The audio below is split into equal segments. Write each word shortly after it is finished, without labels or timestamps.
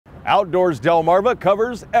Outdoors-Delmarva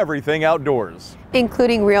covers everything outdoors,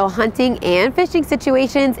 including real hunting and fishing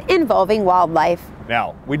situations involving wildlife.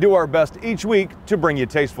 Now, we do our best each week to bring you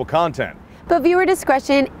tasteful content, but viewer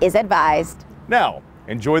discretion is advised. Now,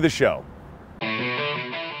 enjoy the show.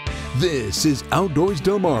 This is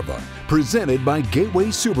Outdoors-Delmarva, presented by Gateway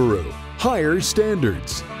Subaru. Higher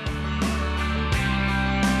standards.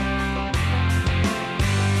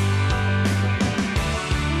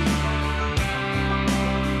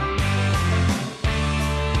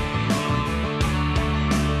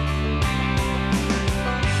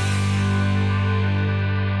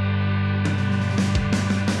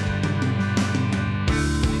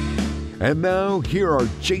 And now, here are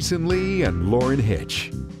Jason Lee and Lauren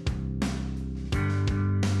Hitch.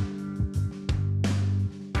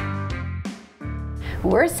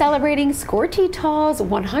 We're celebrating Scorchy Tawes'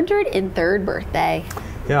 103rd birthday.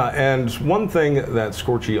 Yeah, and one thing that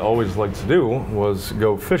Scorchy always liked to do was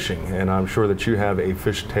go fishing, and I'm sure that you have a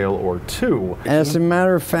fishtail or two. As a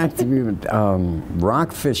matter of fact, we went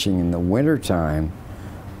rock fishing in the wintertime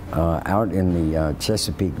out in the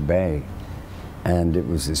Chesapeake Bay, and it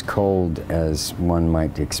was as cold as one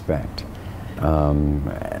might expect.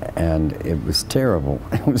 And it was terrible.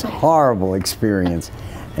 It was a horrible experience.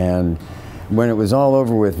 And when it was all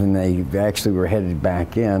over with and they actually were headed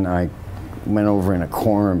back in, I went over in a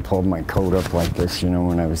corner and pulled my coat up like this, you know,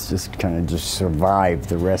 and I was just kind of just survived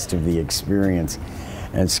the rest of the experience.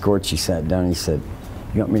 And Scorchy sat down and he said,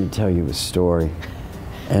 "You want me to tell you a story?"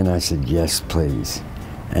 And I said, "Yes, please."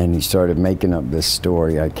 And he started making up this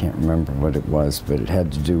story. I can't remember what it was, but it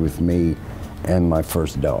had to do with me and my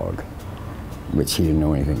first dog, which he didn't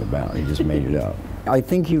know anything about. He just made it up. I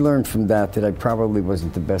think he learned from that I probably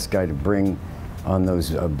wasn't the best guy to bring on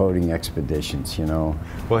those boating expeditions, you know.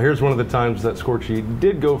 Well, here's one of the times that Scorchy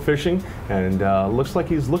did go fishing, and looks like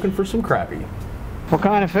he's looking for some crappie. What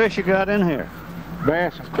kind of fish you got in here?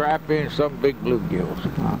 Bass and crappie and some big bluegills.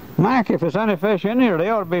 Mac, if there's any fish in here,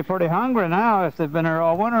 they ought to be pretty hungry now if they've been here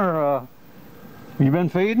all winter. You been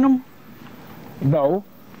feeding them? No,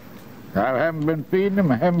 I haven't been feeding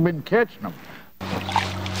them. I haven't been catching them.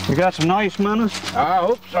 You got some nice minnows? I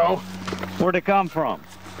hope so. Where'd they come from?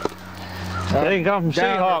 They didn't come from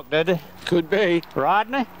Seahawk, did they? Could be.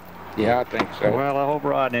 Rodney? Yeah, I think so. Well, I hope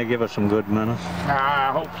Rodney will give us some good minnows.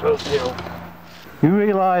 I hope so, too. You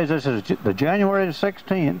realize this is the January the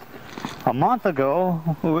 16th. A month ago,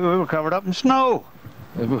 we were covered up in snow.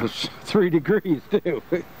 It was 3 degrees, too.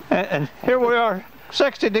 And here we are,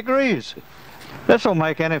 60 degrees. This will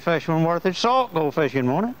make any fisherman worth his salt go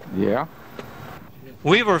fishing, won't it? Yeah.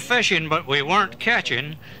 We were fishing, but we weren't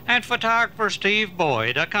catching, and photographer Steve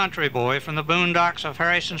Boyd, a country boy from the boondocks of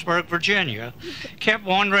Harrisonburg, Virginia, kept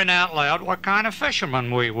wondering out loud what kind of fishermen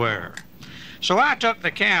we were. So I took the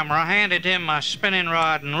camera, handed him my spinning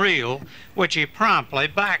rod and reel, which he promptly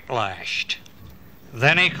backlashed.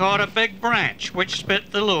 Then he caught a big branch, which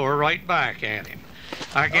spit the lure right back at him.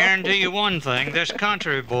 I guarantee you one thing, this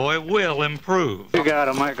country boy will improve. You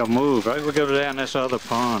gotta make a move, right? We'll go down this other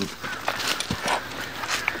pond.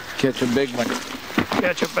 Catch a big one.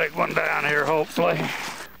 Catch a big one down here, hopefully.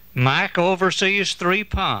 Mike oversees 3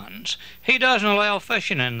 ponds. He doesn't allow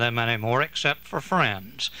fishing in them anymore except for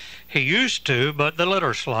friends. He used to, but the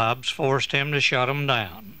litter slobs forced him to shut them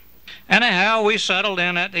down. Anyhow, we settled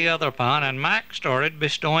in at the other pond, and Mike started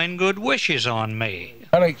bestowing good wishes on me.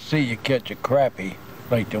 I'd like to see you catch a crappie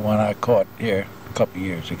like the one I caught here a couple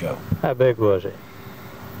years ago. How big was he?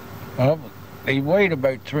 Well, he weighed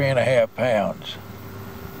about 3.5 pounds.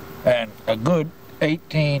 And a good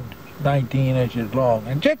 18, 19 inches long,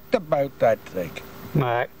 and just about that thick.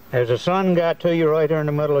 Mike, has the sun got to you right here in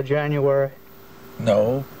the middle of January?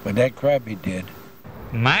 No, but that crappie did.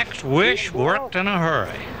 Mike's wish worked in a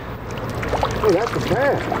hurry. Oh, that's a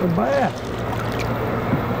bass. A bass.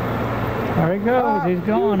 There he goes. He's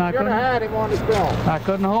gone. I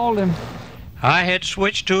couldn't hold him. I had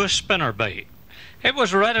switched to a spinnerbait. It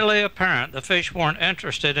was readily apparent the fish weren't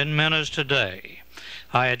interested in minnows today.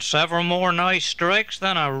 I had several more nice strikes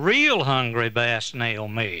than a real hungry bass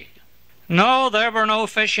nailed me. No, there were no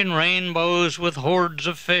fishing rainbows with hordes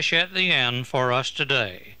of fish at the end for us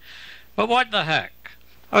today. But what the heck?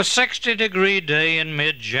 A 60-degree day in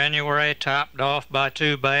mid-January topped off by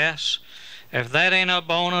 2 bass. If that ain't a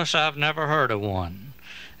bonus, I've never heard of one.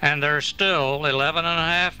 And there's still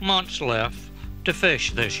 11.5 months left to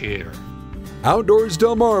fish this year.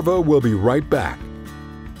 Outdoors-Delmarva will be right back